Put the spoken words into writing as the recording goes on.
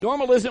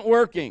Normal isn't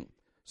working.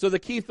 So the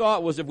key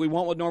thought was, if we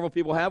want what normal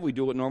people have, we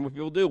do what normal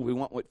people do. If we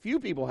want what few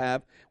people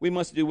have, we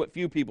must do what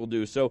few people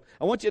do. So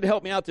I want you to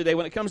help me out today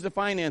when it comes to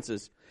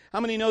finances. How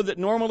many know that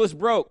normal is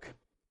broke?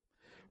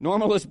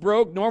 Normal is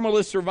broke. Normal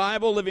is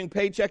survival, living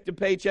paycheck to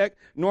paycheck.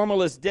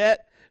 Normal is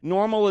debt.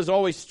 Normal is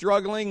always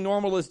struggling.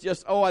 Normal is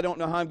just, I don't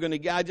know how I'm going to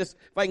get. If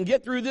I can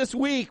get through this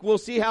week, we'll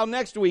see how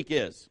next week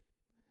is.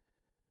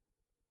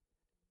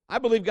 I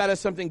believe God has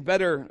something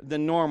better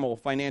than normal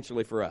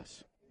financially for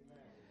us.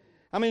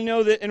 How many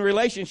know that in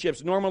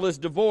relationships, normal is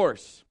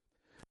divorce?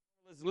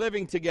 Normal is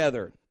living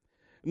together.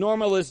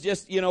 Normal is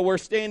just, we're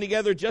staying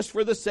together just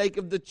for the sake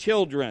of the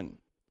children.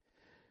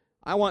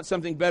 I want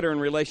something better in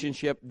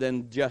relationship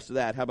than just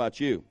that. How about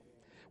you?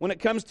 When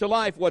it comes to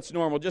life, what's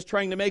normal? Just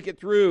trying to make it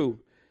through.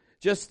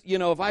 Just,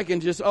 if I can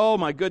just, oh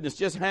my goodness,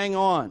 just hang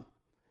on.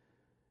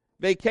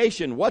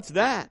 Vacation, what's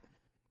that?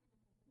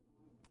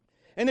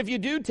 And if you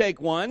do take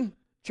one,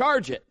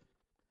 charge it.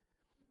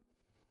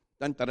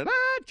 Dun, da, da, da,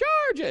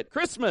 charge it.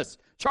 Christmas,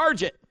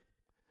 charge it.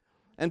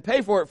 And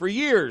pay for it for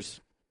years.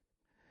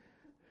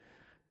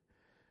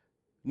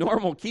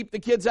 Normal, keep the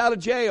kids out of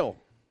jail.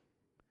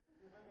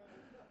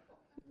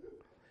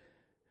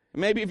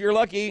 Maybe if you're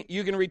lucky,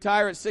 you can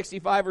retire at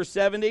 65 or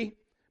 70,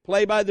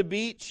 play by the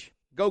beach,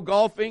 go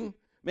golfing,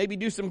 maybe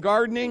do some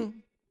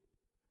gardening.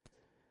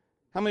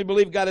 How many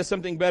believe God has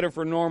something better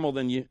for normal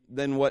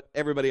than what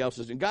everybody else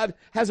is doing? God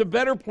has a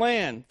better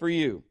plan for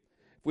you.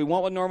 If we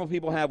want what normal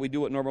people have, we do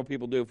what normal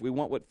people do. If we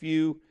want what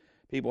few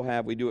people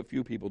have, we do what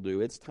few people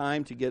do. It's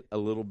time to get a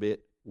little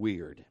bit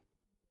weird.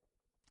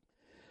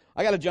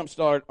 I got a jump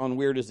start on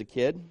weird as a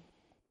kid.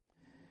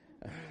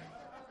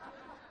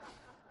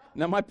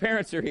 Now, my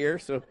parents are here,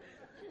 so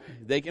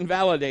they can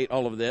validate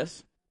all of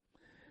this.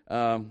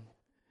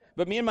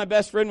 But me and my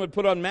best friend would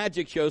put on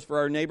magic shows for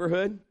our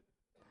neighborhood.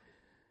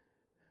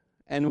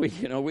 And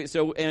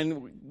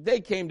they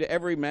came to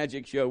every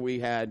magic show we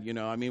had,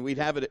 we'd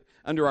have it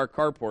under our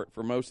carport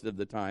for most of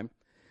the time.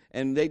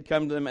 And they'd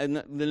come to them, and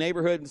the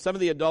neighborhood, and some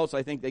of the adults,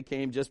 I think they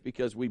came just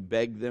because we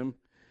begged them,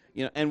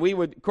 and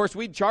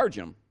we'd charge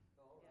them.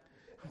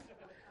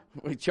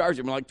 We'd charge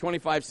them like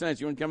 25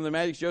 cents. You want to come to the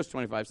magic shows?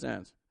 25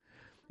 cents.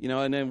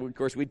 And then, of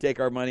course, we'd take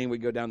our money and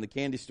we'd go down to the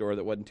candy store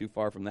that wasn't too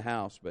far from the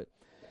house. But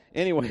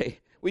anyway,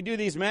 we do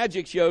these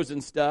magic shows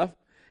and stuff.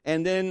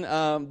 And then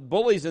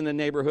bullies in the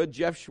neighborhood,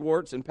 Jeff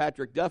Schwartz and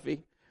Patrick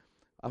Duffy.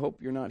 I hope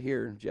you're not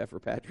here, Jeff or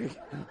Patrick,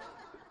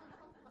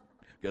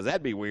 because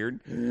that'd be weird.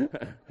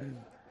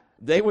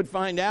 They would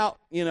find out,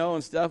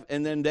 and stuff,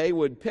 and then they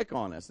would pick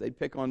on us. They'd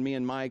pick on me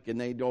and Mike, and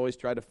they'd always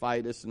try to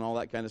fight us and all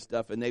that kind of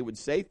stuff. And they would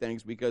say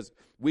things because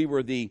we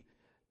were the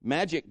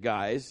magic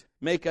guys,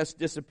 make us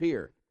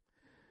disappear.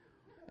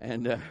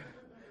 And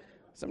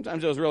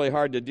sometimes it was really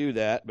hard to do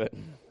that, but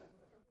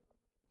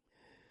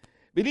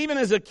even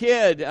as a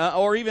kid,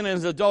 or even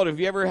as an adult, have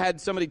you ever had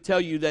somebody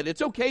tell you that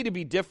it's okay to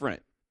be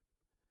different?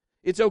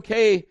 It's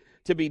okay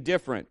to be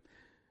different.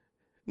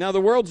 Now,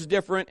 the world's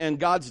different and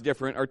God's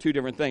different are two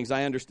different things.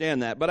 I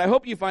understand that. But I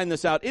hope you find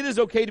this out. It is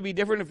okay to be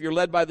different if you're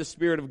led by the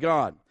Spirit of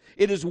God.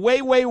 It is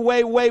way, way,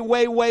 way, way,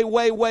 way, way,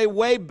 way, way,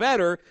 way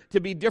better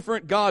to be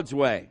different God's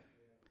way.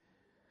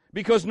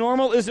 Because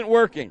normal isn't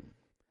working.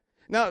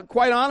 Now,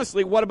 quite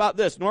honestly, what about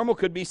this? Normal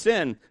could be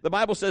sin. The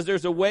Bible says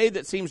there's a way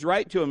that seems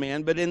right to a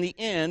man, but in the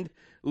end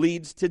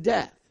leads to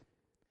death.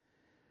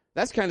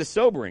 That's kind of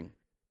sobering.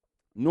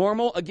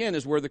 Normal, again,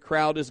 is where the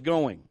crowd is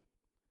going.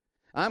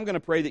 I'm going to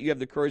pray that you have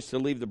the courage to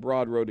leave the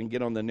broad road and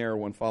get on the narrow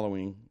one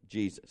following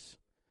Jesus.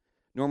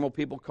 Normal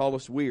people call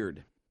us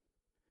weird.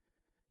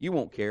 You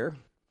won't care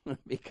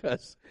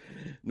because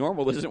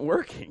normal isn't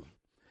working.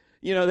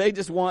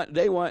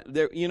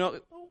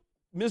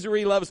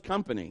 Misery loves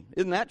company.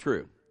 Isn't that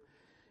true?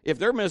 If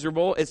they're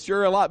miserable, it's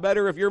sure a lot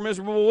better if you're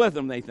miserable with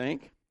them, they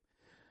think.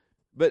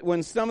 But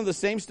when some of the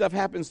same stuff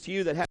happens to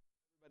you that happens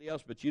to everybody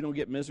else, but you don't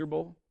get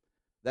miserable,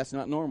 that's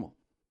not normal.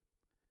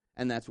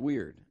 And that's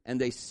weird. And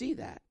they see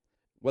that.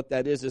 What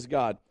that is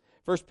God.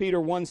 1 Peter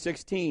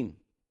 1:16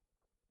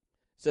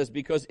 says,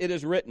 because it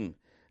is written,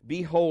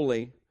 be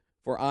holy,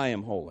 for I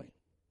am holy.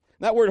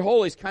 That word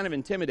holy is kind of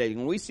intimidating.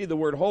 When we see the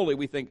word holy,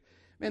 we think,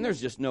 man,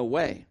 there's just no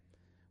way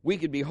we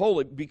could be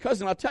holy.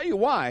 And I'll tell you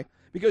why.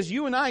 Because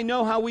you and I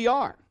know how we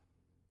are.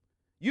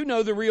 You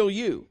know the real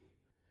you.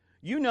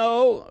 You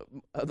know,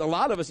 a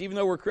lot of us, even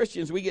though we're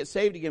Christians, we get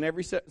saved again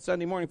every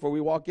Sunday morning before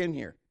we walk in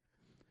here.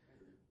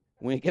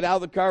 When we get out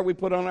of the car, we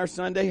put on our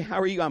Sunday. How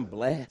are you? I'm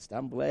blessed.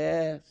 I'm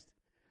blessed.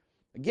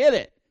 I get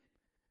it.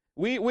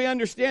 We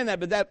understand that,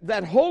 but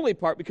that holy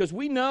part, because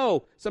we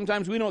know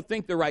sometimes we don't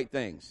think the right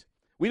things.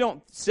 We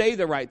don't say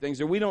the right things,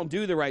 or we don't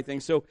do the right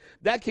things. So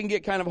that can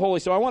get kind of holy.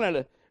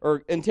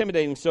 Or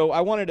intimidating. So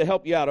I wanted to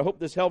help you out. I hope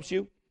this helps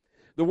you.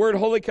 The word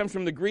holy comes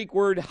from the Greek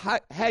word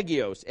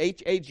hagios,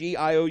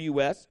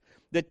 Hagious.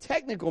 The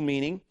technical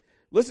meaning,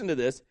 listen to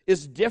this,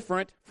 is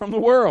different from the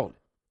world.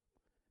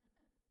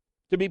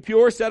 To be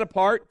pure, set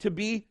apart, to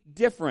be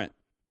different.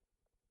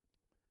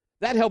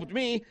 That helped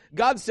me.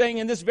 God's saying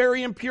in this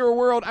very impure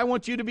world, I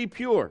want you to be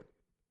pure.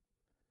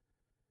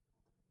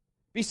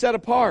 Be set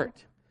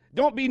apart.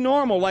 Don't be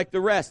normal like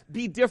the rest.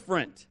 Be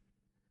different.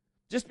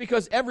 Just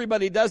because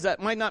everybody does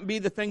that might not be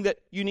the thing that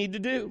you need to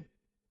do.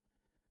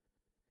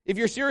 If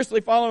you're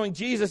seriously following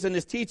Jesus and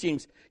his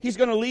teachings, he's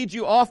going to lead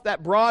you off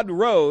that broad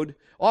road,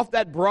 off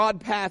that broad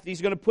path.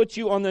 He's going to put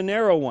you on the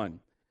narrow one.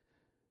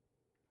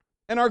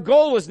 And our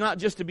goal is not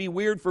just to be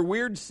weird for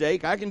weird's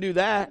sake. I can do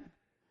that.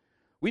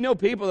 We know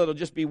people that'll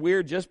just be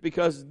weird just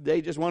because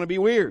they just want to be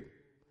weird.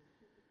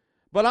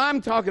 But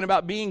I'm talking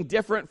about being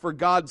different for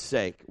God's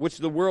sake, which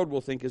the world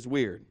will think is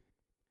weird.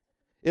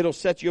 It'll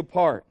set you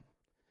apart.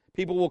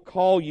 People will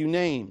call you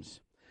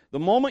names. The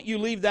moment you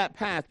leave that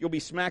path, you'll be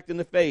smacked in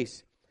the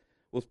face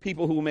with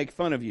people who will make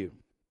fun of you.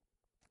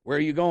 Where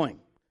are you going?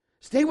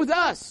 Stay with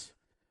us.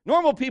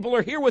 Normal people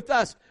are here with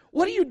us.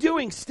 What are you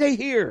doing? Stay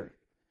here.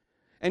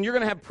 And you're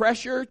going to have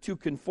pressure to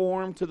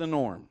conform to the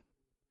norm.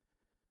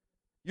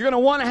 You're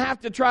going to want to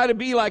have to try to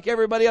be like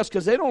everybody else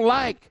because they don't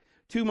like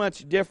too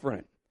much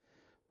different.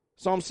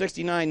 Psalm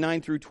 69,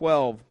 9 through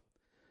 12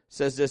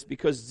 says this,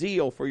 because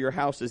zeal for your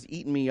house has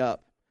eaten me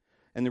up,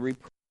 and the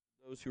reproach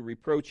of those who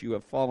reproach you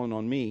have fallen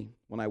on me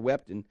when I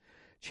wept and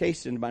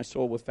chastened my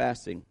soul with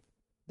fasting.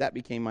 That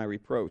became my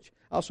reproach.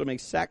 I also make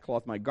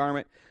sackcloth my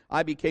garment.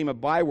 I became a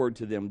byword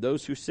to them.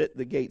 Those who sit at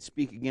the gate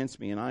speak against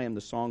me, and I am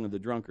the song of the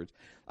drunkards.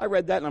 I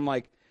read that, and I'm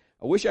like,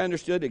 I wish I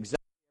understood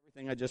exactly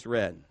everything I just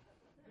read.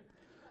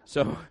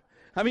 So,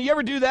 I mean, you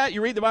ever do that?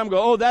 You read the Bible and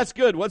go, oh, that's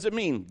good. What's it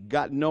mean?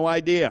 Got no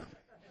idea.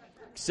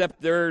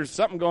 Except there's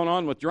something going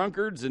on with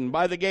drunkards and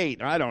by the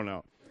gate. I don't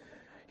know.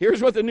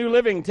 Here's what the New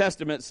Living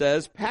Testament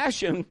says.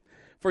 Passion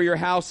for your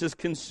house has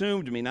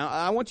consumed me. Now,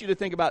 I want you to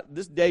think about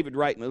this, David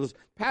writing this.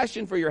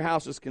 Passion for your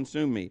house has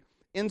consumed me.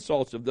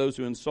 Insults of those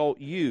who insult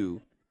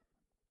you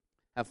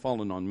have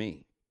fallen on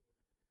me.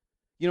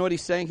 You know what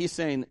he's saying? He's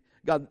saying,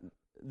 God,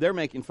 they're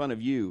making fun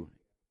of you,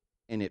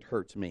 and it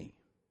hurts me.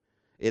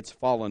 It's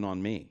fallen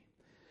on me.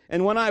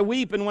 And when I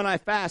weep and when I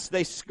fast,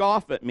 they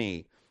scoff at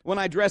me. When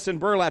I dress in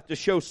burlap to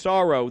show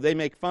sorrow, they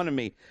make fun of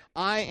me.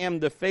 I am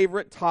the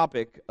favorite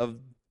topic of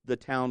the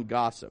town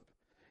gossip,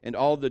 and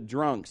all the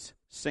drunks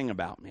sing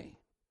about me.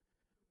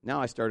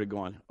 Now I started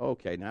going,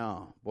 okay,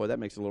 now, boy, that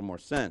makes a little more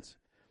sense.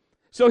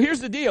 So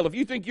here's the deal. If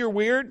you think you're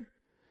weird,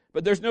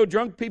 but there's no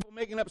drunk people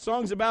making up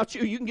songs about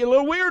you, you can get a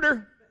little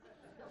weirder.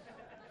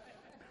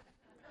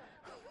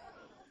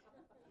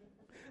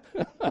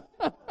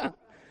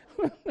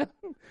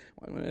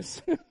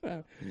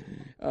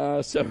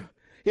 So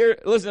here,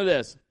 listen to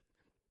this.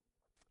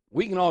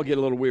 We can all get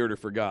a little weirder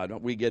for God.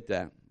 We get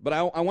that. But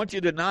I want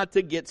you to not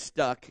to get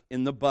stuck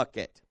in the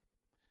bucket.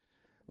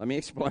 Let me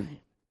explain.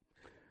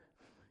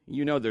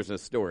 You know there's a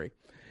story.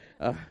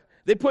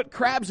 They put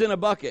crabs in a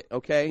bucket,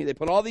 okay? They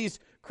put all these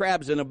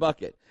crabs in a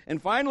bucket.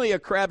 And finally a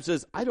crab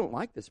says, I don't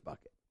like this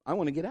bucket. I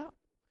want to get out.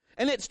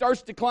 And it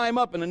starts to climb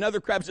up, and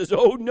another crab says,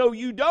 oh, no,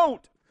 you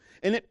don't.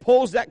 And it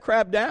pulls that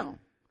crab down.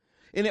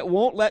 And it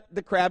won't let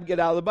the crab get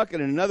out of the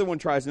bucket. And another one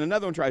tries, and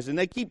another one tries. And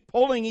they keep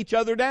pulling each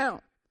other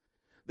down.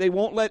 They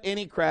won't let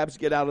any crabs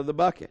get out of the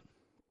bucket.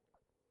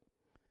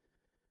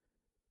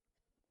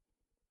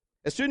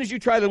 As soon as you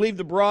try to leave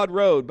the broad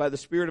road by the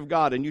Spirit of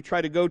God and you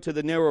try to go to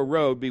the narrow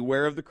road,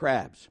 beware of the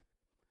crabs.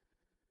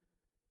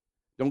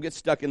 Don't get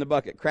stuck in the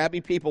bucket. Crabby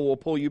people will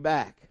pull you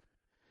back.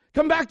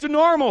 Come back to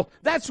normal.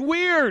 That's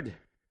weird.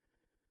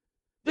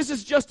 This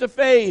is just a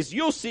phase.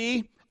 You'll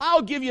see.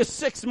 I'll give you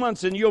 6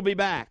 months and you'll be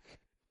back.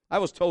 I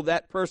was told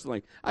that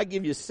personally. I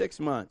give you 6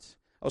 months.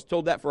 I was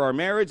told that for our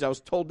marriage. I was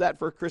told that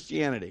for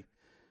Christianity.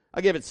 I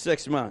give it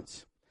 6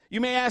 months.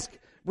 You may ask,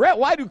 Brett,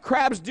 why do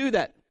crabs do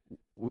that?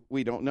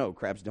 We don't know.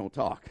 Crabs don't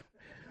talk.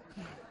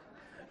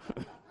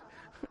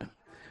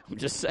 I'm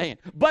just saying.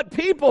 But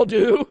people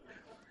do.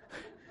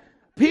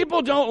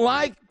 People don't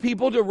like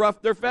people to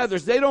ruff their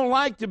feathers. They don't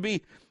like to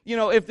be,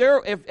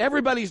 if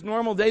everybody's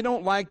normal, they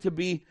don't like to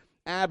be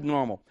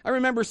abnormal. I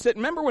remember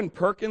when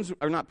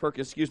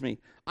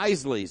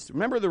Isley's.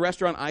 Remember the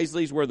restaurant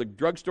Isley's where the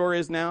drugstore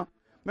is now?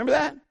 Remember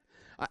that?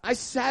 I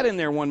sat in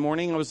there one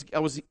morning. I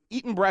was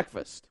eating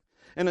breakfast,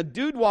 and a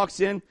dude walks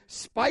in,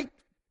 spiked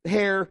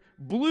hair,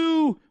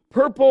 blue,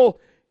 purple,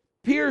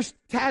 pierced,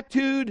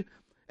 tattooed,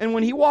 and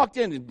when he walked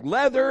in,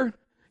 leather,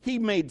 he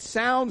made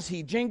sounds,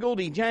 he jingled,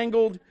 he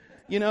jangled,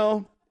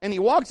 and he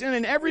walks in,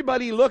 and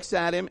everybody looks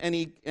at him,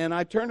 and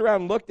I turned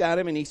around and looked at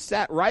him, and he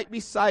sat right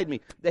beside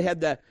me. They had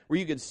that where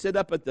you could sit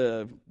up at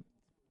the,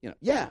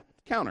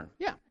 counter.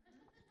 Yeah,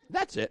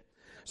 that's it.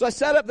 So I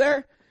sat up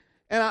there,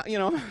 and I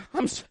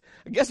was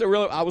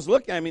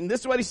looking. This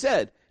is what he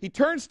said. He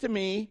turns to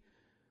me.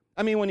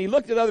 When he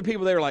looked at other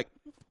people, they were like.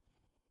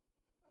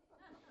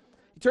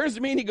 He turns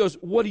to me and he goes,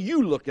 "What are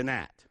you looking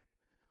at?"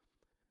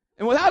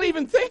 And without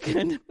even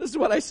thinking, this is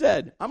what I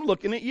said. I'm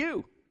looking at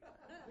you.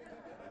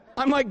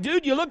 I'm like,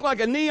 dude, you look like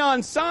a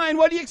neon sign.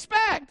 What do you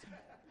expect?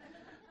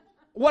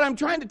 What I'm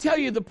trying to tell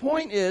you, the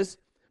point is,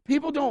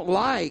 people don't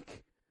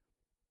like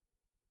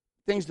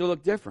things to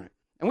look different.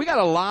 And we got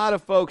a lot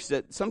of folks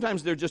that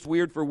sometimes they're just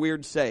weird for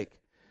weird's sake.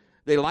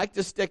 They like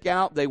to stick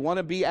out. They want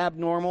to be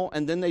abnormal,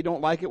 and then they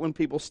don't like it when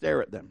people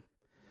stare at them.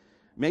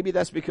 Maybe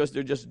that's because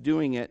they're just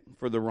doing it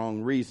for the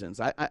wrong reasons.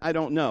 I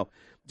don't know.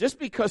 Just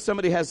because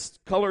somebody has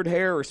colored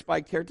hair or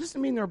spiked hair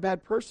doesn't mean they're a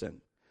bad person.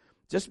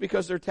 Just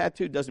because they're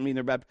tattooed doesn't mean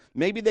they're bad.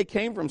 Maybe they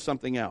came from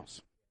something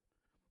else.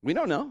 We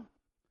don't know.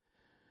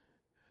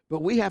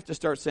 But we have to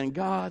start saying,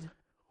 God,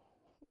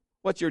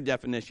 what's your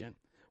definition?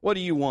 What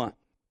do you want?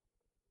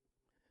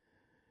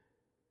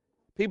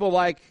 People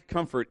like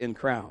comfort in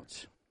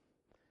crowds.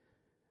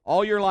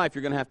 All your life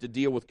you're going to have to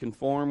deal with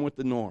conform with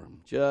the norm.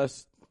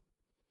 Just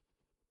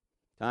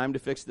time to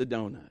fix the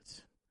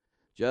donuts.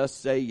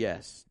 Just say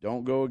yes.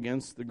 Don't go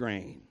against the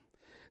grain.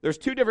 There's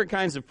two different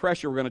kinds of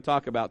pressure we're going to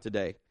talk about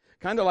today.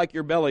 Kind of like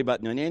your belly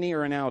button, an innie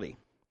or an outie.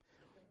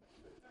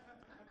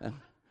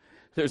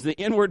 There's the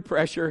inward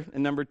pressure,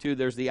 and number two,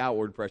 there's the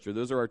outward pressure.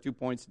 Those are our 2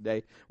 points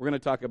today. We're going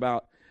to talk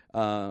about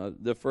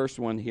the first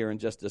one here in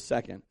just a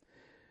second.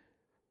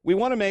 We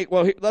want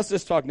to let's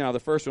just talk now. The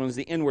first one is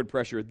the inward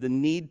pressure, the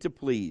need to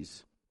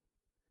please.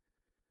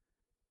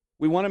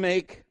 We want to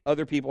make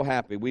other people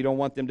happy. We don't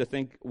want them to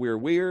think we're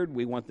weird.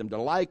 We want them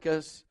to like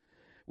us.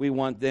 We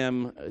want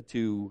them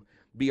to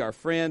be our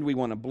friend. We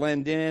want to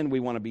blend in. We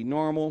want to be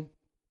normal.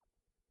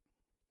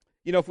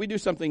 You know, if we do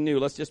something new,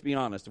 let's just be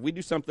honest. If we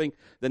do something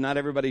that not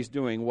everybody's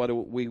doing, what do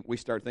we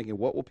start thinking?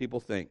 What will people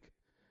think?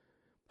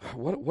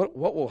 What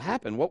will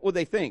happen? What will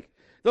they think?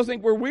 They'll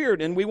think we're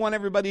weird, and we want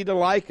everybody to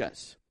like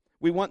us.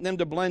 We want them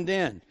to blend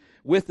in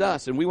with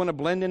us, and we want to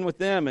blend in with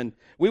them, and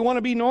we want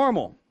to be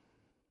normal.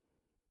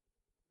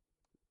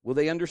 Will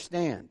they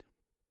understand?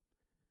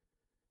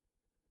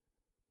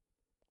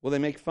 Will they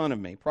make fun of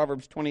me?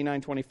 Proverbs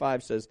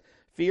 29:25 says,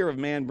 "Fear of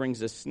man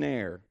brings a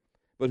snare,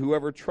 but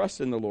whoever trusts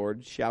in the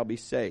Lord shall be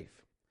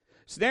safe."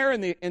 Snare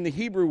in the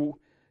Hebrew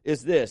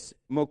is this,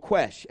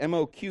 moquesh,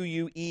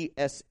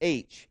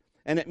 M-O-Q-U-E-S-H,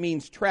 and it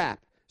means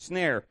trap,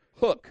 snare,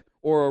 hook,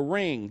 or a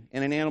ring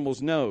in an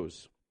animal's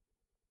nose.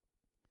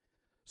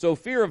 So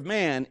fear of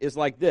man is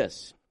like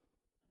this.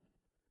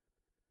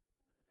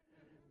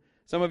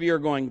 Some of you are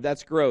going,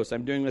 that's gross.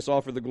 I'm doing this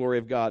all for the glory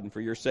of God and for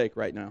your sake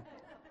right now.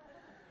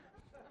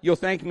 You'll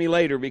thank me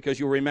later because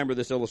you'll remember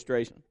this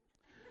illustration.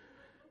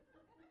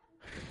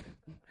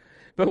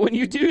 But when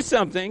you do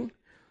something,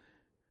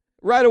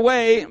 right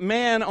away,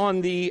 man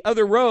on the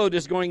other road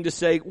is going to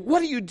say,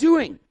 what are you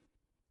doing?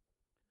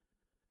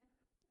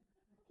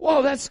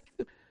 Whoa, that's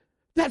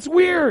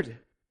weird.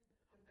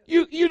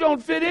 You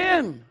don't fit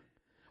in.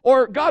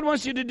 Or God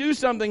wants you to do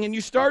something and you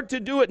start to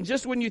do it, and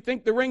just when you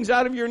think the ring's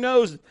out of your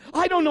nose,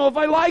 I don't know if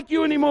I like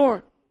you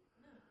anymore.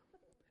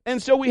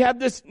 And so we have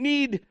this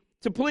need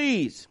to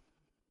please.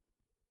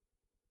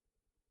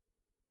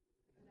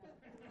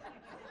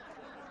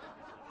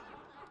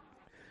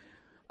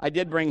 I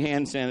did bring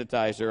hand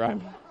sanitizer.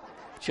 I'm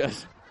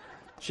just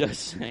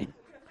saying.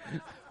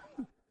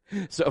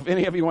 So if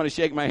any of you want to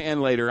shake my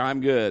hand later, I'm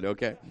good,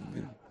 okay?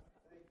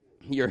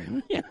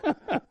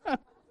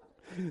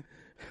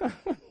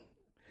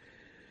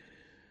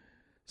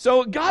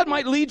 So God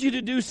might lead you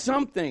to do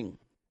something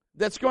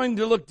that's going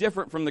to look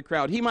different from the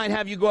crowd. He might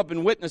have you go up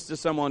and witness to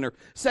someone, or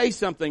say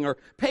something, or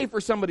pay for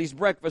somebody's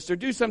breakfast, or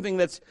do something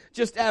that's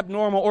just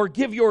abnormal, or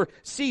give your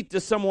seat to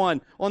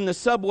someone on the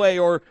subway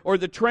or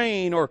the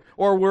train or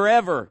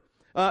wherever.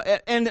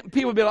 And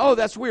people will be like, oh,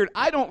 that's weird.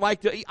 I don't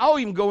like to. I'll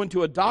even go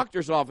into a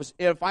doctor's office.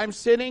 If I'm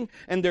sitting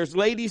and there's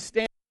ladies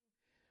standing,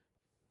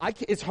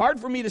 it's hard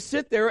for me to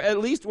sit there at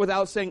least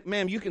without saying,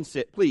 ma'am, you can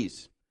sit,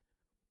 please.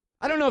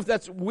 I don't know if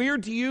that's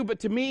weird to you,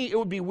 but to me, it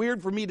would be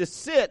weird for me to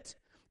sit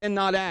and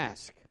not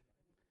ask.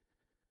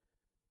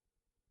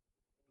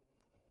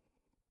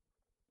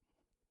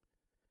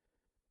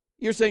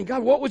 You're saying,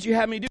 God, what would you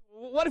have me do?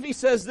 What if he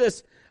says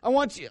this? I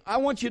want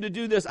you to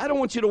do this. I don't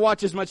want you to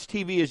watch as much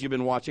TV as you've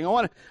been watching.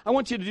 I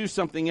want you to do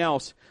something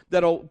else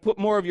that'll put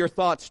more of your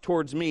thoughts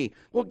towards me.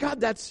 Well,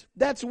 God,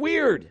 that's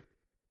weird.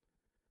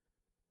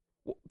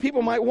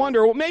 People might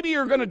wonder, well, maybe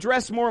you're going to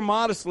dress more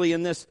modestly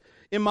in this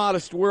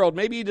immodest world.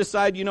 Maybe you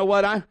decide, you know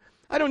what, I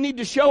don't need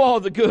to show all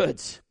the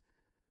goods.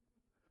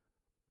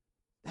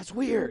 That's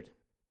weird.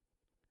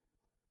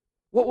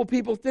 What will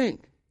people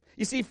think?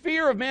 You see,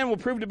 fear of man will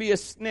prove to be a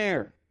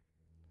snare.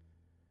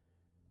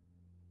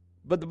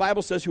 But the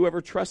Bible says whoever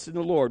trusts in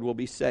the Lord will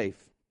be safe.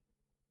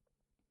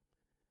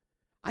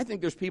 I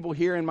think there's people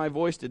here in my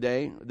voice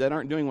today that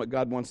aren't doing what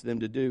God wants them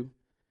to do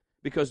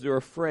because they're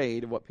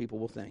afraid of what people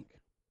will think.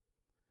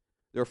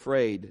 They're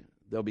afraid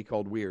they'll be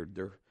called weird.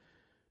 They're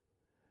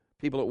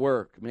people at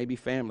work, maybe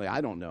family,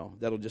 I don't know,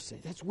 that'll just say,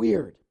 that's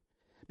weird.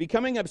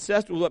 Becoming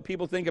obsessed with what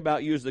people think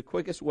about you is the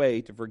quickest way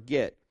to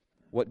forget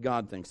what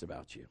God thinks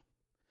about you.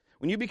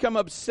 When you become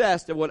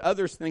obsessed of what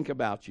others think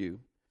about you,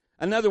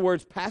 in other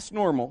words, past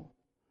normal,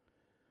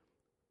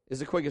 is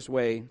the quickest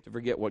way to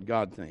forget what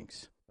God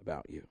thinks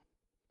about you.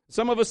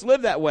 Some of us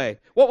live that way.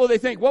 What will they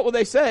think? What will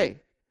they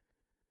say?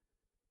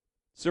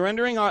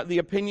 Surrendering the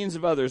opinions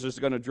of others is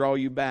going to draw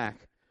you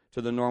back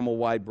to the normal,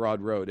 wide,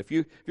 broad road. If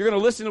you're going to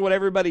listen to what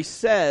everybody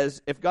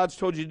says, if God's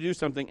told you to do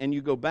something and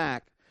you go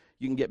back,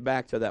 you can get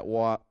back to that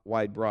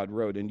wide, broad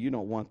road, and you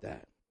don't want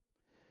that.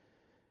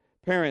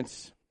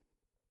 Parents,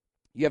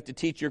 you have to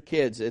teach your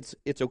kids it's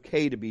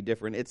okay to be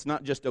different. It's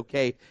not just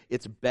okay,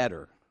 it's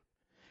better.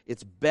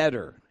 It's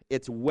better.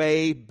 It's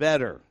way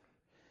better.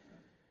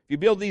 If you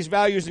build these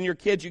values in your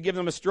kids, you give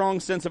them a strong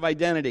sense of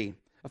identity,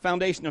 a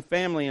foundation of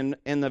family,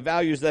 and the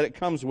values that it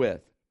comes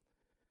with.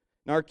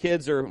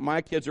 And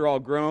my kids are all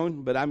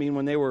grown, but I mean,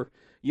 when they were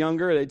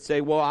younger, they'd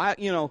say, well,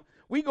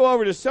 we go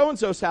over to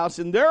so-and-so's house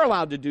and they're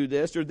allowed to do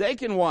this, or they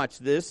can watch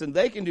this and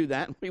they can do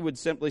that. And we would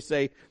simply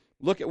say,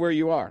 look at where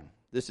you are.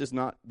 This is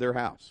not their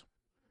house.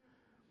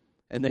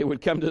 And they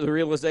would come to the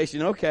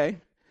realization, okay,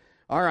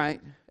 all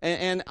right.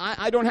 And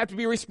I don't have to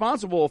be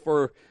responsible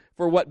for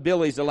what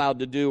Billy's allowed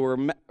to do,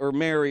 or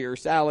Mary, or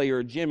Sally,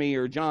 or Jimmy,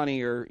 or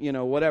Johnny, or,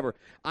 whatever.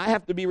 I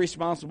have to be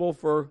responsible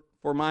for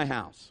my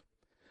house.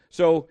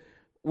 So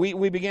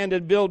we began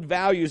to build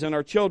values in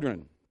our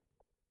children.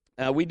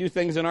 We do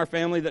things in our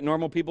family that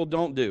normal people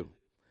don't do.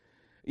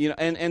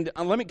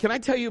 Can I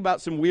tell you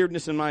about some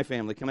weirdness in my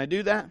family? Can I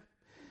do that?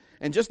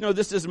 And just know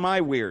this is my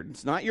weird.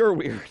 It's not your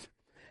weird.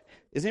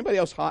 Is anybody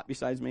else hot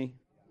besides me?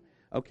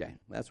 Okay,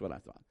 that's what I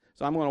thought.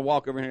 So I'm going to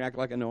walk over here and act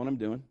like I know what I'm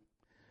doing.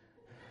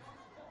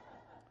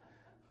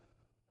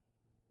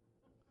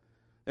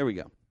 There we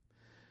go.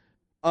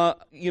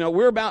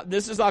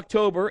 This is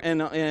October,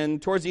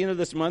 and towards the end of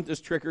this month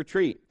is Trick or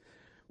Treat.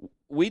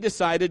 We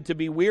decided to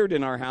be weird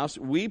in our house.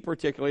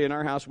 Particularly in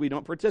our house, we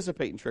don't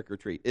participate in Trick or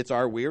Treat. It's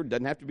our weird.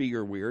 Doesn't have to be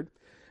your weird.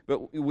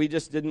 But we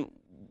didn't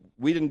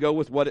go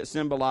with what it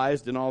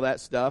symbolized and all that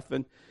stuff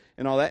and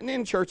all that. And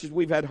in churches,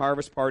 we've had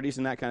harvest parties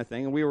and that kind of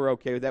thing, and we were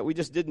okay with that. We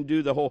just didn't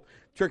do the whole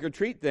Trick or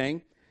Treat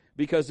thing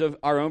because of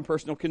our own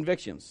personal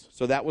convictions.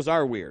 So that was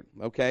our weird,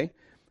 okay?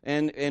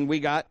 And we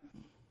got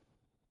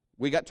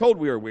told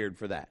we were weird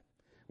for that.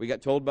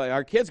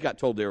 Our kids got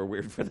told they were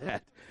weird for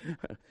that.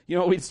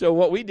 So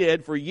what we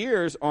did for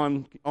years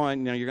on you're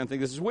going to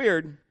think this is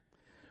weird,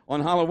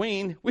 on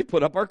Halloween, we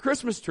put up our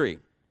Christmas tree. It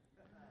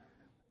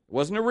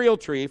wasn't a real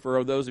tree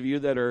for those of you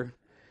that are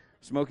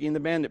Smokey and the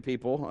Bandit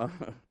people.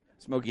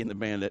 Smokey and the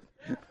Bandit.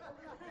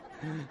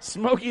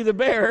 Smokey the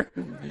Bear.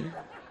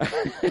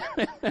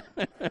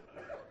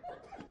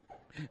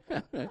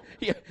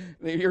 Yeah,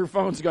 your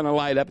phone's going to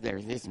light up there.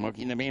 Is this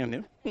Smokey and the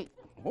Bandit?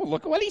 Oh,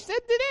 look at what he said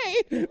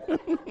today.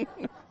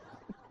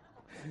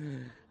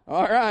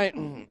 All right.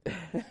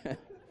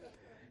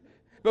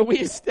 But we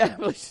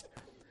established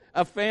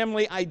a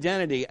family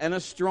identity, and a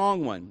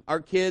strong one.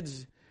 Our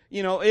kids,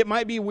 it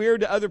might be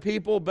weird to other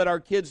people, but our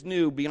kids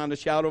knew beyond a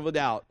shadow of a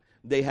doubt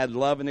they had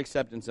love and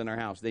acceptance in our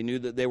house. They knew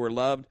that they were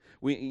loved,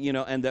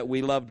 and that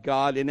we loved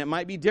God, and it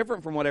might be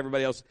different from what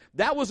everybody else.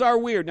 That was our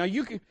weird. Now,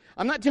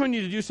 I'm not telling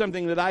you to do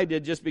something that I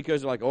did just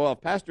because,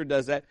 if pastor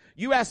does that.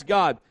 You ask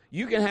God.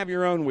 You can have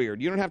your own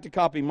weird. You don't have to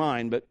copy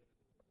mine, but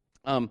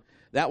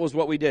that was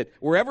what we did.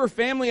 Wherever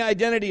family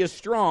identity is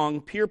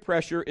strong, peer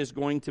pressure is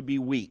going to be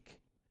weak.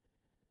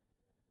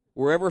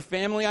 Wherever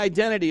family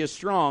identity is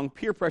strong,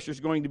 peer pressure is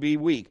going to be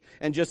weak.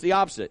 And just the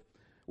opposite.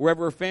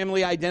 Wherever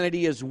family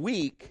identity is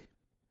weak,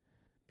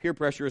 peer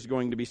pressure is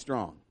going to be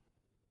strong.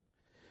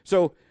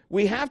 So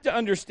we have to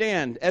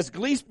understand, as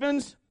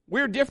Gleespans,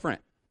 we're different.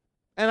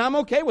 And I'm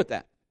okay with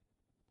that.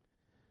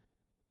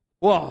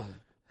 Well,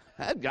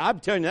 I'm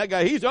telling you, that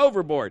guy, he's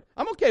overboard.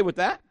 I'm okay with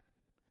that.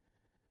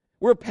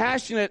 We're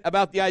passionate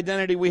about the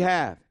identity we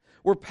have.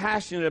 We're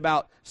passionate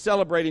about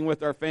celebrating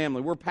with our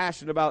family. We're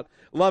passionate about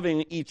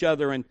loving each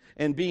other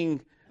and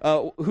being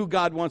who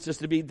God wants us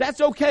to be.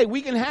 That's okay.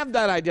 We can have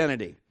that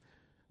identity.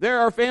 There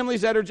are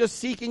families that are just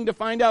seeking to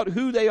find out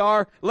who they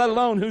are, let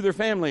alone who their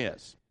family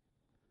is.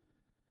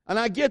 And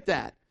I get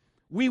that.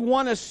 We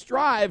want to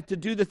strive to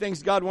do the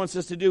things God wants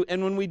us to do.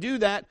 And when we do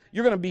that,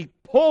 you're going to be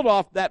pulled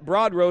off that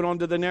broad road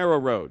onto the narrow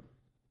road.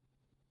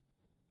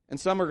 And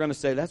some are going to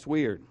say, that's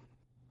weird.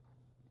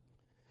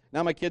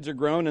 Now my kids are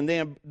grown and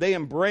they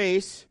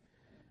embrace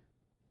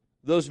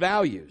those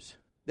values.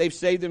 They've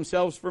saved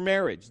themselves for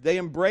marriage. They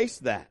embrace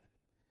that.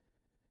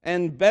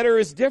 And better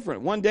is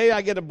different. One day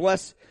I get a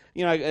bless,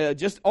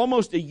 just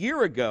almost a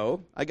year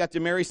ago, I got to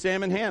marry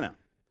Sam and Hannah.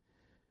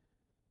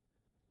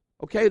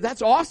 Okay,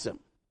 that's awesome.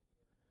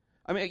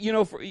 I mean,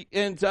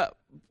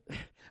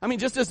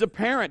 just as a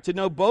parent to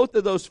know both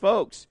of those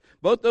folks,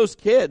 both those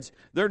kids,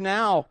 they're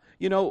now,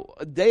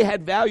 they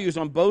had values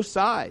on both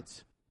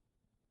sides.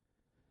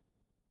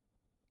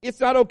 It's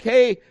not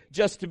okay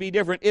just to be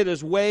different. It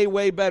is way,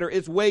 way better.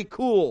 It's way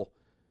cool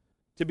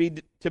to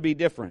be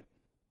different.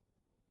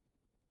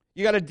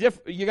 You got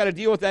to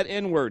deal with that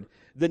inward,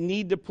 the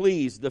need to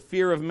please, the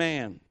fear of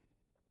man.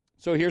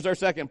 So here's our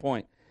second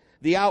point: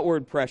 the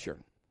outward pressure,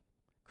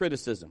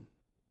 criticism.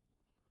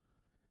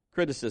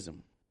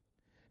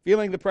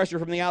 Feeling the pressure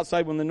from the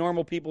outside. When the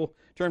normal people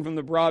turn from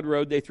the broad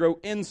road, they throw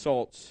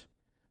insults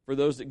for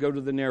those that go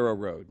to the narrow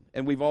road.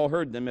 And we've all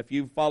heard them. If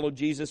you've followed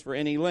Jesus for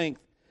any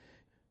length,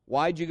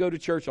 why'd you go to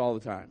church all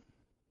the time?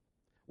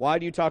 Why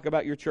do you talk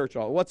about your church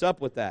all? What's up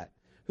with that?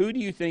 Who do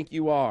you think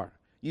you are?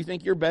 You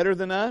think you're better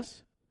than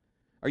us?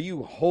 Are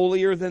you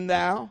holier than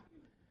thou?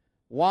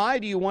 Why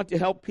do you want to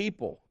help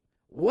people?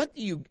 Why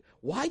do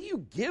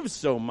you give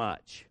so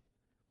much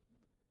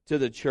to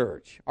the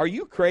church? Are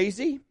you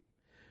crazy?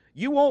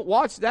 You won't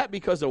watch that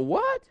because of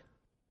what?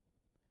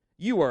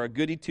 You are a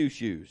goody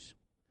two-shoes.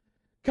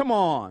 Come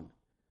on.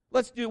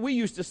 We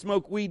used to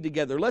smoke weed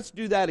together. Let's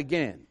do that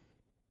again.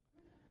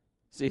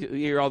 See, you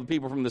hear all the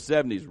people from the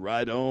 70s,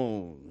 right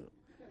on,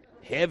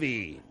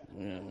 heavy.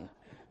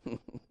 Yeah.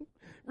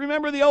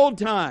 Remember the old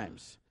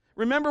times.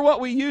 Remember what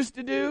we used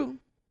to do?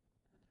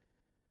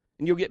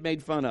 And you'll get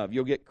made fun of.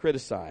 You'll get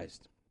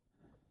criticized.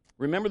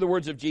 Remember the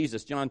words of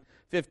Jesus. John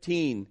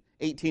 15,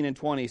 18 and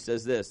 20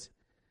 says this.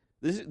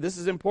 This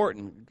is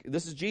important.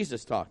 This is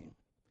Jesus talking.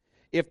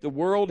 If the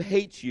world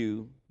hates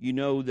you, you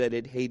know that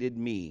it hated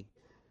me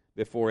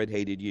before it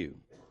hated you.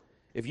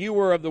 If you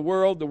were of the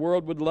world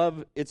would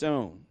love its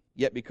own.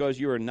 Yet because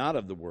you are not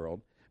of the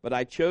world, but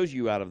I chose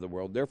you out of the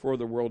world, therefore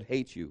the world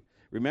hates you.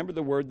 Remember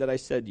the word that I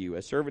said to you,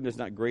 a servant is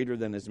not greater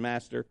than his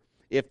master.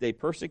 If they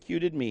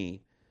persecuted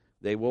me,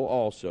 they will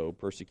also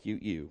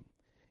persecute you.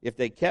 If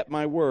they kept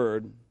my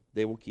word,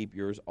 they will keep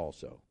yours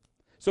also.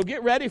 So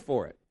get ready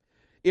for it.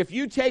 If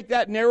you take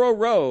that narrow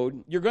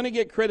road, you're going to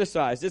get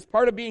criticized. It's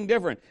part of being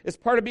different. It's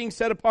part of being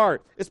set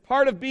apart. It's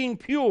part of being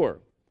pure.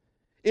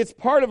 It's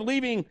part of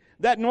leaving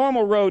that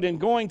normal road and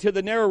going to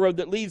the narrow road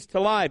that leads to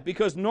life,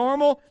 because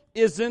normal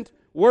isn't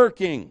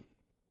working.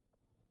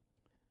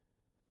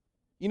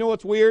 You know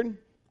what's weird?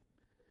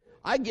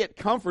 I get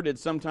comforted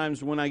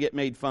sometimes when I get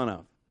made fun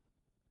of.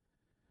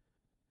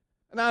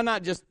 And I'm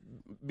not just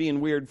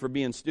being weird for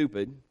being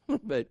stupid,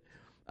 but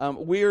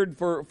weird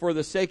for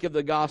the sake of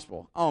the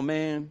gospel. Oh,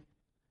 man.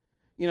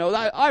 You know,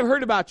 I've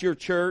heard about your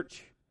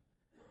church.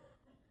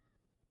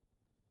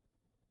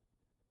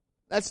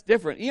 That's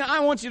different. You know, I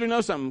want you to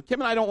know something.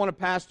 Kim and I don't want to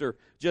pastor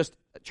just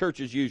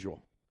church as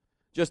usual.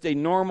 Just a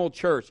normal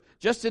church.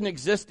 Just an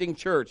existing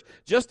church.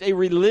 Just a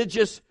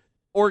religious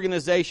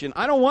organization.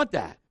 I don't want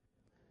that.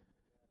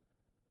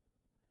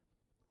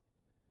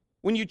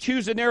 When you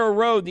choose a narrow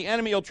road, the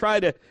enemy will try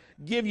to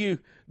give you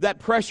that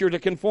pressure to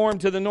conform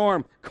to the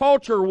norm.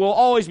 Culture will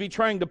always be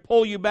trying to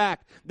pull you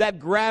back. That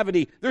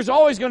gravity. There's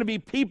always going to be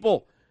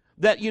people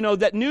that, you know,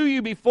 that knew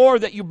you before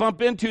that you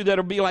bump into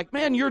that'll be like,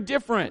 man, you're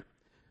different.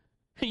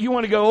 You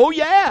want to go, oh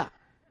yeah,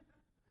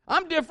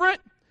 I'm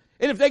different.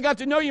 And if they got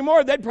to know you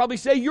more, they'd probably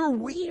say you're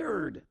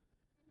weird.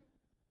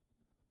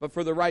 But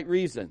for the right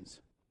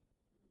reasons.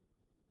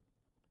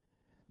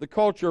 The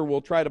culture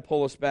will try to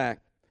pull us back.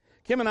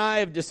 Kim and I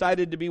have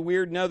decided to be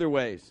weird in other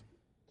ways.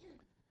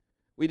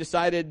 We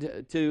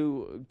decided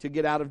to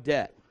get out of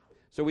debt.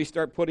 So we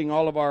start putting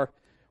all of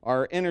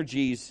our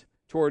energies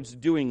towards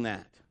doing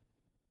that.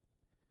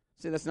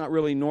 See, that's not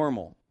really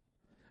normal.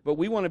 But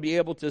we want to be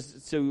able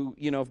to,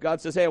 you know, if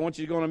God says, hey, I want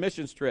you to go on a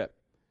missions trip.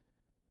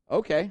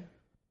 Okay,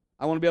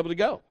 I want to be able to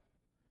go.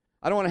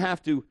 I don't want to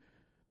have to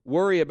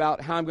worry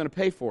about how I'm going to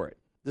pay for it.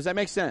 Does that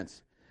make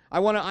sense? I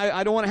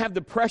don't want to have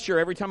the pressure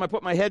every time I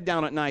put my head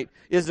down at night.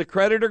 Is the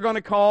creditor going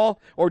to call?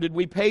 Or did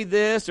we pay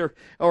this?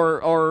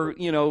 Or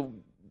you know,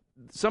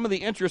 some of the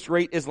interest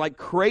rate is like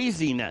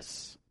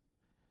craziness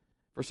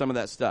for some of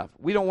that stuff.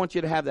 We don't want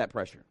you to have that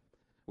pressure.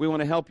 We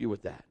want to help you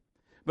with that.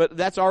 But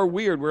that's our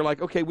weird. We're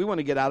like, okay, we want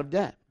to get out of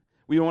debt.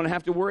 We don't want to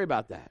have to worry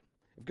about that.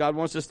 If God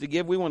wants us to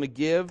give, we want to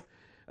give.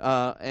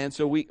 And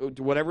so we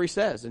do whatever he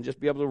says and just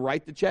be able to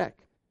write the check.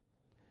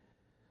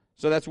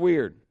 So that's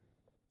weird.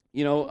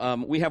 You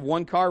know, we have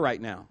one car right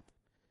now.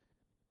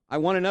 I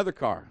want another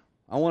car.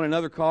 I want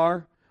another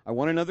car. I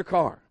want another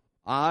car.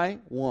 I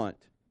want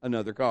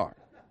another car.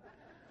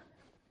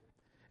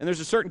 And there's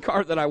a certain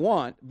car that I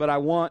want, but I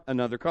want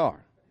another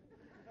car.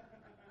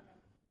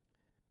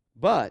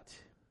 But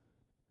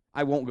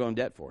I won't go in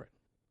debt for it.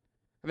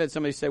 I've had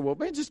somebody say, well,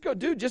 man, just go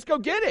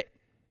get it.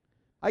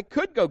 I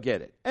could go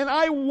get it. And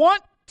I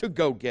want to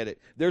go get it.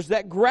 There's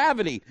that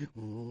gravity.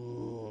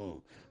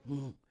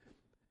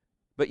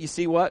 But you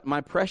see what?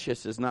 My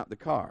precious is not the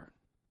car.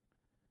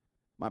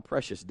 My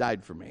precious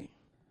died for me.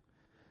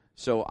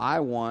 So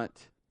I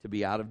want to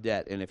be out of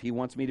debt. And if he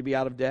wants me to be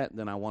out of debt,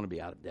 then I want to be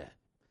out of debt.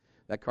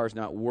 That car's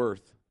not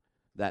worth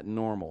that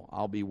normal.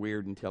 I'll be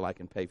weird until I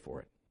can pay for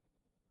it.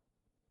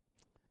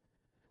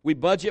 We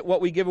budget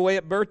what we give away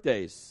at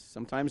birthdays.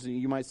 Sometimes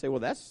you might say, well,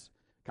 that's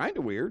kind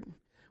of weird.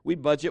 We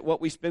budget what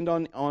we spend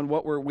on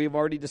what we've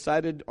already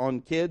decided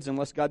on kids,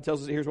 unless God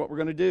tells us, here's what we're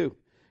going to do.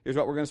 Here's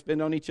what we're going to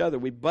spend on each other.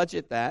 We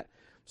budget that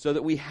so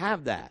that we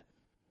have that.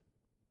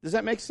 Does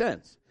that make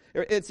sense?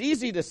 It's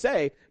easy to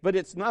say, but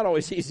it's not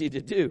always easy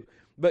to do.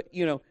 But,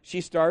 you know,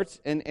 she starts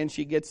and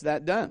she gets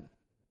that done.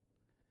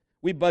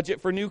 We budget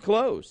for new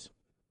clothes.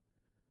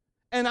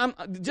 And I'm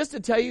just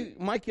to tell you,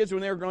 my kids, when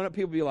they were growing up,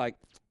 people be like,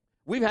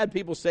 we've had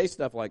people say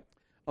stuff like,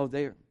 oh,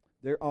 they're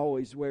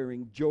always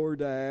wearing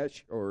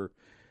Jordache or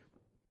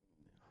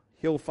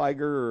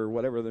Hilfiger or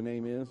whatever the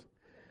name is.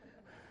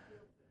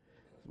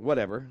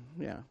 Whatever,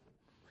 yeah.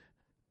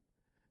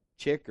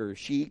 Chick or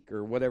Chic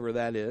or whatever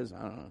that is.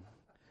 I don't know.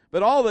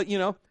 But all the, you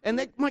know,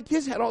 and my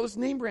kids had all this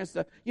name brand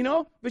stuff, you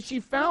know, but she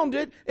found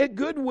it at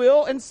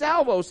Goodwill and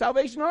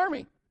Salvation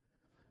Army.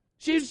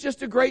 She's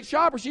just a great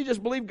shopper. She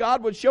just believed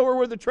God would show her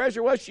where the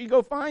treasure was. She'd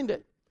go find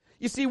it.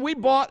 You see, we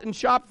bought and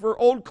shopped for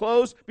old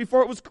clothes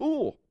before it was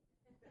cool.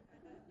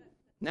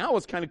 Now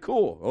it's kind of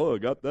cool. Oh, I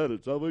got that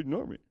at Salvation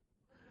Army.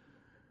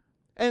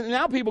 And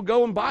now people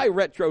go and buy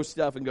retro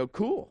stuff and go,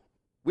 cool.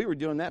 We were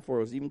doing that for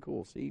it was even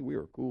cool. See, we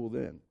were cool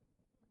then.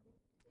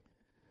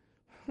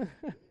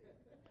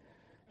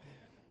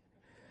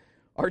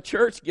 Our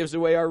church gives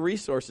away our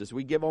resources.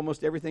 We give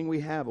almost everything we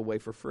have away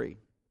for free.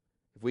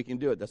 If we can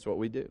do it, that's what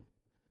we do.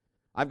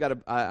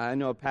 I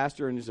know a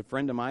pastor, and he's a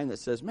friend of mine, that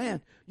says,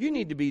 man, you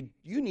need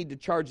to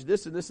charge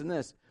this and this and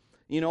this.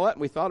 You know what?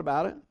 We thought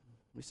about it.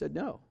 We said,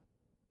 no,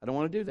 I don't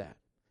want to do that.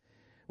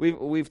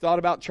 We've thought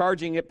about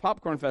charging at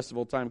Popcorn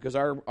Festival time, because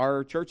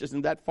our church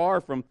isn't that far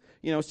from,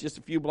 it's just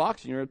a few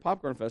blocks, and you're at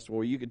Popcorn Festival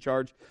where you could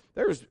charge.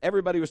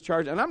 Everybody was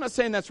charging, and I'm not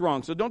saying that's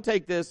wrong, so don't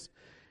take this.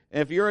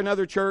 If you're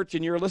another church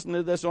and you're listening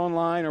to this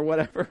online or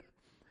whatever,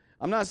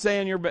 I'm not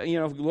saying if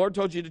the Lord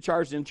told you to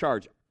charge, then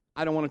charge.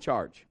 I don't want to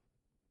charge.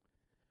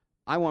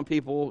 I want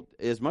people,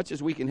 as much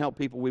as we can help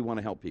people, we want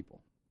to help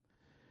people.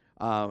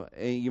 And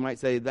you might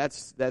say,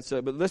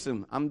 but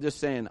listen, I'm just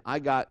saying, I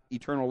got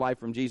eternal life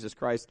from Jesus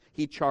Christ.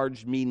 He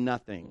charged me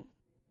nothing.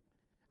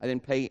 I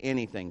didn't pay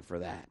anything for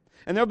that.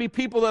 And there'll be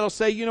people that'll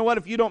say, you know what,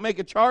 if you don't make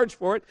a charge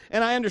for it,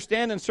 and I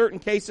understand in certain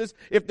cases,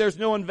 if there's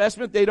no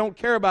investment, they don't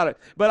care about it.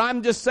 But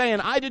I'm just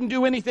saying, I didn't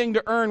do anything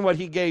to earn what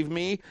He gave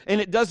me,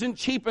 and it doesn't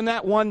cheapen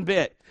that one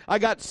bit. I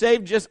got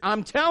saved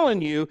I'm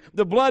telling you,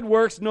 the blood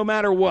works no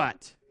matter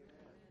what.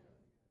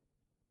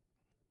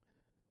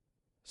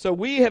 So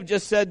we have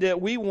just said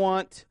that we're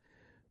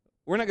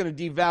not going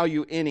to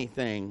devalue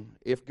anything.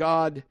 If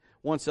God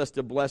wants us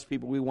to bless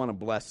people, we want to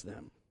bless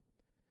them.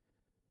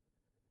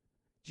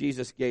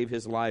 Jesus gave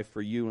His life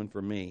for you and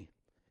for me.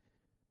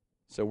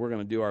 So we're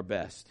going to do our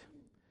best.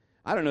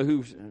 I don't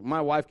know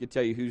my wife could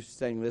tell you who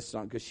sang this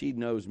song, because she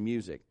knows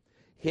music.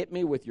 Hit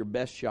me with your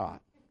best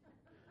shot.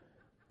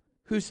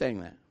 Who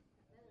sang that?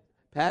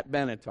 Pat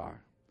Benatar.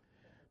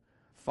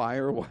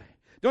 Fire away.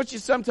 Don't you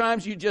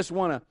sometimes you just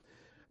want to,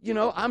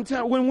 I'm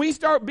telling you, when we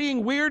start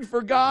being weird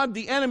for God,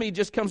 the enemy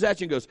just comes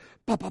at you and goes,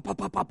 pow, pow, pow,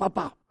 pow, pow, pow,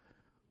 pow.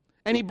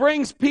 And he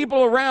brings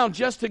people around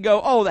just to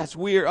go, oh, that's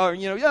weird. Oh,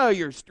 oh,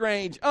 you're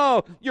strange.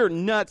 Oh, you're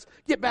nuts.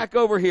 Get back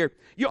over here.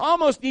 You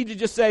almost need to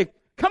just say,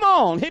 come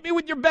on, hit me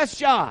with your best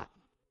shot.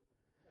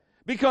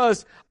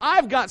 Because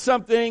I've got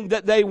something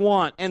that they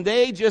want, and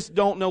they just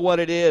don't know what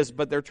it is,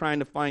 but they're trying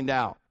to find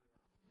out.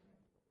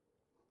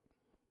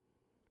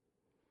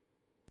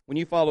 When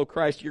you follow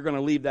Christ, you're going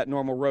to leave that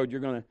normal road. You're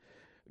going to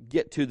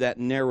get to that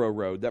narrow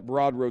road. That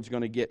broad road's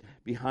going to get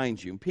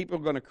behind you. People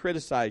are going to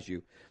criticize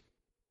you.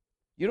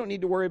 You don't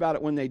need to worry about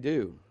it when they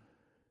do.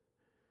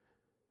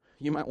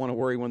 You might want to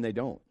worry when they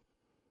don't.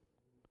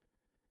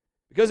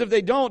 Because if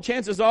they don't,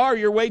 chances are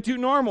you're way too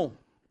normal.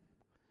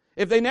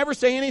 If they never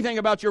say anything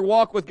about your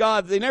walk with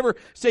God, they never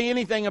say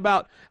anything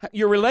about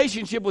your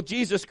relationship with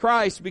Jesus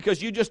Christ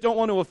because you just don't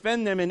want to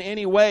offend them in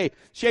any way,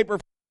 shape, or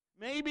form,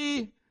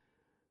 maybe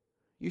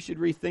you should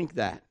rethink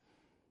that.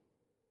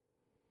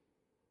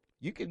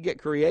 You could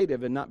get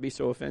creative and not be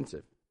so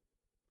offensive.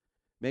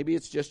 Maybe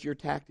it's just your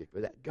tactic,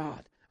 but that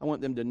God, I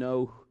want them to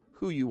know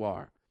who you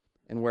are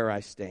and where I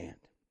stand.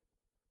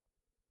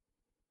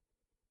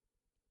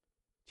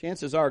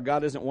 Chances are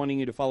God isn't wanting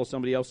you to follow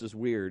somebody else's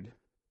weird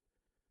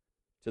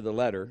to the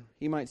letter.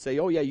 He might say,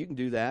 oh yeah, you can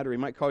do that, or He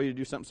might call you to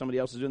do something somebody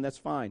else is doing, that's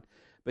fine.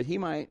 But He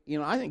might,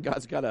 I think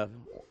God's got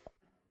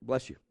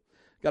bless you,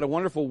 got a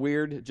wonderful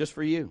weird just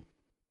for you.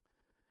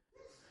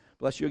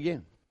 Bless you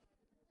again.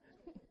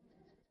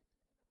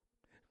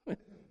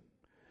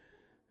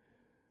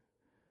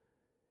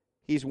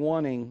 He's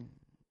wanting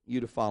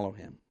you to follow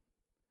Him.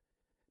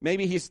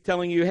 Maybe He's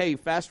telling you, hey,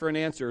 fast for an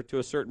answer to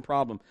a certain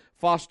problem.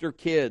 Foster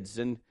kids,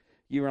 and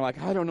you were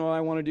like, I don't know, I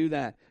want to do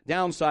that.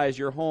 Downsize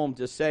your home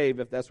to save,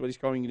 if that's what He's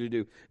calling you to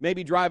do.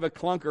 Maybe drive a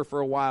clunker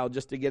for a while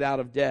just to get out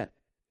of debt.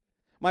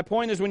 My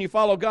point is, when you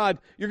follow God,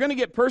 you're going to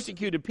get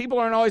persecuted. People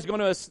aren't always going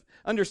to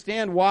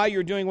understand why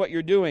you're doing what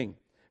you're doing.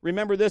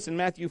 Remember this in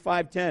Matthew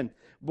 5:10.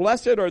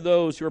 Blessed are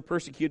those who are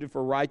persecuted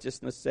for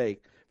righteousness'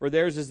 sake, for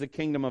theirs is the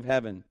kingdom of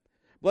heaven.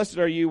 Blessed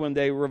are you when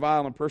they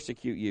revile and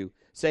persecute you,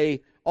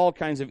 say all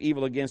kinds of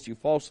evil against you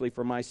falsely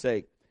for my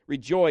sake.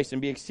 Rejoice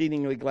and be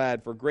exceedingly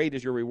glad, for great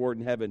is your reward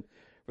in heaven,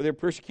 for they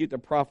persecute the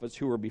prophets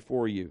who were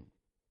before you.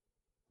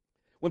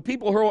 When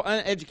people hurl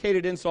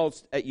uneducated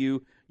insults at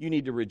you, you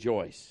need to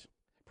rejoice.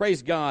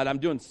 Praise God, I'm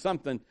doing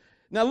something.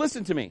 Now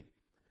listen to me.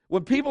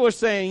 When people are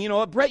saying,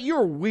 Brett,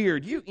 you're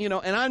weird,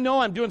 and I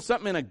know I'm doing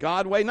something in a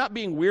God way, not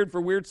being weird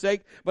for weird's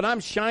sake, but I'm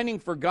shining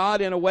for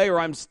God in a way, or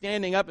I'm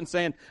standing up and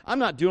saying, I'm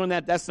not doing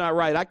that, that's not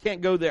right, I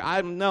can't go there,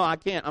 I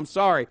can't, I'm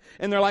sorry.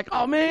 And they're like,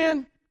 oh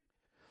man,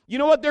 you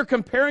know what they're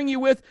comparing you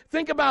with?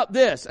 Think about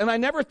this. And I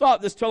never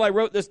thought this till I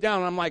wrote this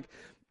down, and I'm like,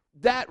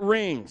 that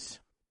rings.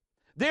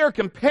 They are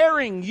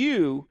comparing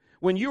you,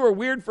 when you are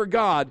weird for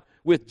God,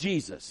 with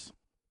Jesus.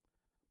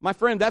 My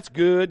friend, that's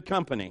good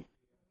company.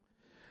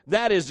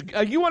 That is,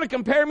 you want to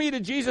compare me to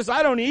Jesus?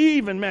 I don't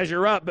even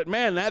measure up, but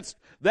man,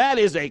 that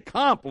is a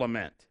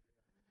compliment.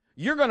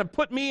 You're going to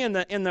put me in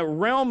the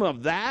realm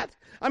of that?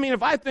 I mean,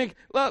 if I think,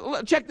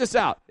 check this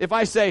out. If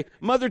I say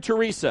Mother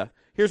Teresa,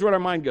 here's what our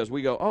mind goes.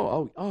 We go,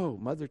 oh,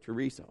 Mother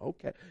Teresa,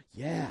 okay,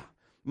 yeah.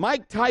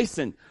 Mike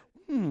Tyson,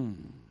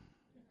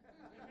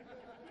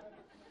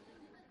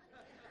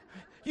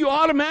 You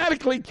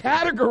automatically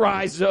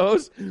categorize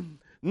those,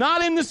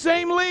 not in the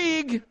same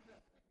league.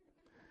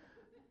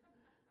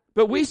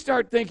 But we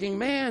start thinking,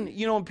 man,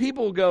 and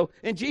people go,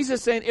 and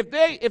Jesus saying, if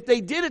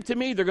they did it to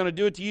me, they're going to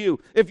do it to you.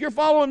 If you're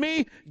following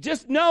me,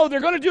 just know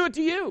they're going to do it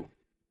to you.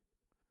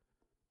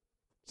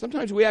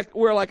 Sometimes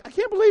we're like, I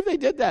can't believe they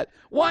did that.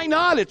 Why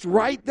not? It's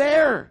right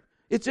there.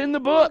 It's in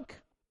the book.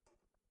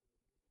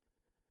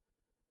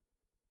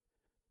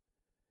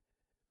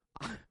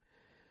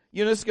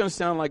 This is going to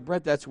sound like,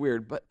 Brett, that's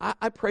weird, but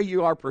I pray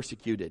you are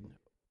persecuted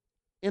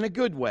in a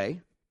good way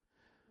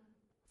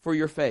for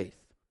your faith.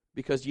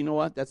 Because you know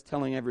what? That's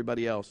telling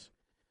everybody else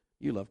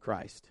you love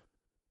Christ.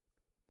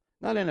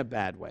 Not in a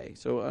bad way.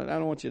 So I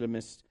don't want you to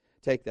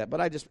mistake that.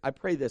 But I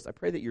pray this. I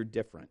pray that you're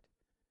different.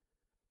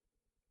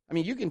 I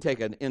mean, you can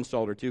take an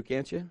insult or two,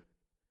 can't you?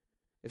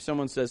 If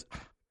someone says,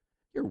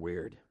 you're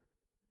weird.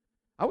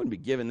 I wouldn't be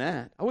giving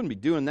that. I wouldn't be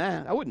doing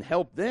that. I wouldn't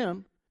help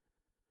them.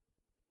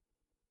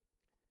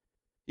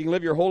 You can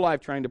live your whole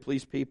life trying to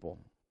please people.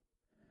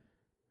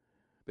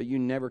 But you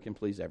never can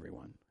please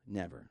everyone.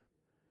 Never.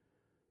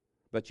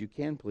 But you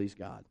can please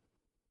God.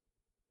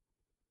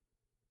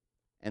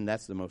 And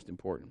that's the most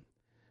important.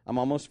 I'm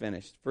almost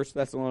finished. 1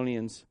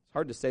 Thessalonians, it's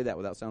hard to say that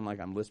without sounding like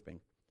I'm lisping.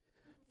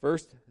 1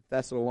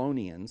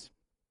 Thessalonians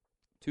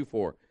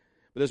 2:4.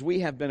 But as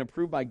we have been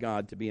approved by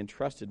God to be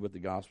entrusted with the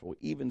gospel,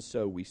 even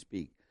so we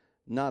speak,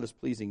 not as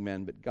pleasing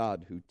men, but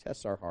God who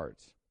tests our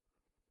hearts.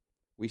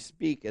 We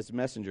speak as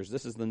messengers,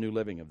 this is the new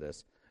living of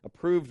this,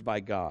 approved by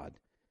God,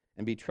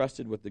 and be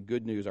trusted with the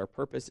good news. Our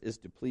purpose is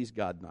to please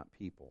God, not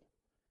people.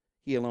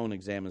 He alone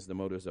examines the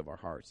motives of our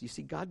hearts. You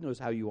see, God knows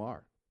how you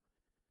are.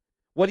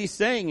 What he's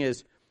saying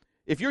is,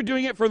 if you're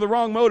doing it for the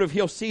wrong motive,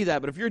 he'll see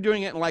that. But if you're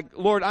doing it like,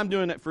 Lord, I'm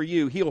doing it for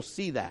you, he'll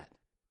see that.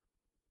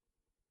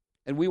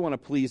 And we want to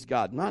please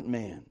God, not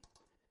man.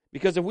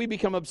 Because if we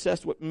become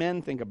obsessed with what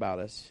men think about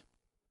us,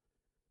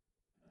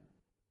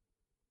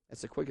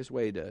 that's the quickest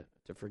way to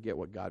forget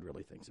what God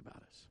really thinks about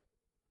us.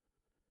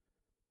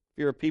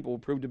 Fear of people will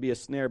prove to be a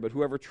snare, but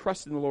whoever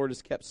trusts in the Lord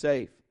is kept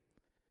safe.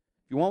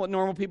 If you want what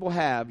normal people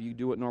have, you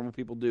do what normal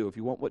people do. If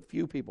you want what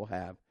few people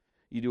have,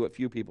 you do what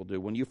few people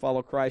do. When you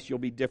follow Christ, you'll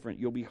be different.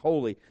 You'll be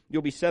holy.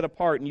 You'll be set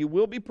apart, and you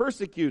will be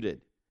persecuted.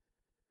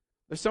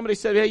 If somebody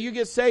said, hey, you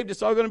get saved,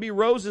 it's all going to be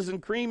roses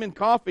and cream and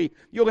coffee,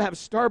 you'll have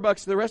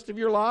Starbucks the rest of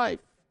your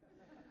life.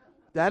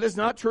 That is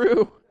not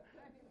true.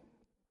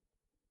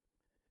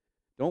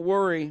 Don't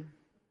worry.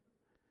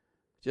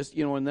 Just,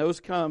 when those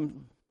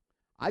come,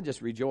 I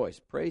just rejoice.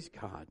 Praise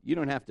God. You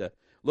don't have to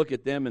look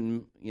at them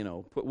and,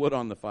 put wood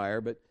on the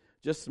fire, but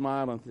just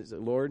smile and say,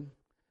 Lord,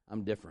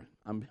 I'm different.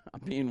 I'm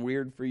being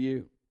weird for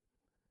you.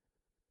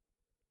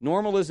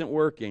 Normal isn't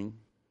working,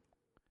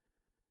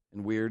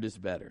 and weird is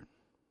better.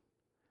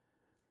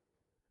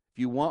 If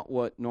you want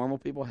what normal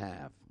people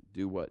have,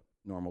 do what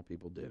normal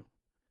people do.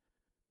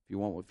 If you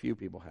want what few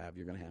people have,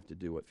 you're going to have to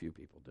do what few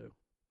people do.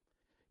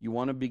 You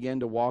want to begin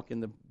to walk in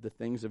the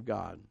things of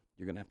God,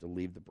 you're going to have to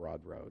leave the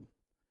broad road.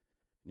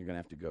 You're going to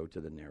have to go to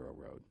the narrow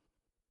road.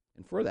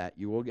 And for that,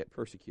 you will get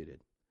persecuted.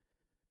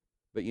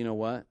 But you know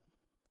what?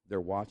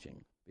 They're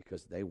watching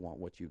because they want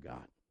what you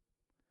got.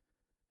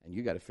 And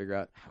you got to figure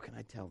out, how can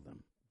I tell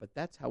them? But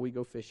that's how we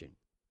go fishing.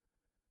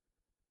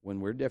 When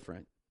we're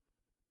different,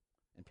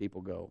 and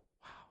people go,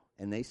 wow.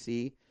 And they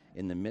see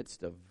in the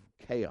midst of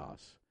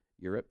chaos,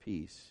 you're at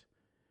peace.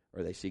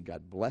 Or they see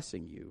God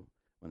blessing you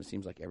when it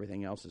seems like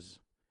everything else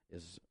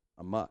is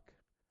amuck.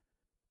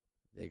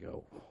 They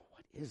go,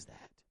 what is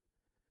that?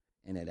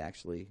 And it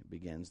actually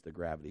begins, the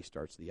gravity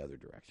starts the other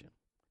direction.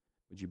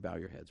 Would you bow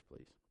your heads,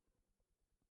 please?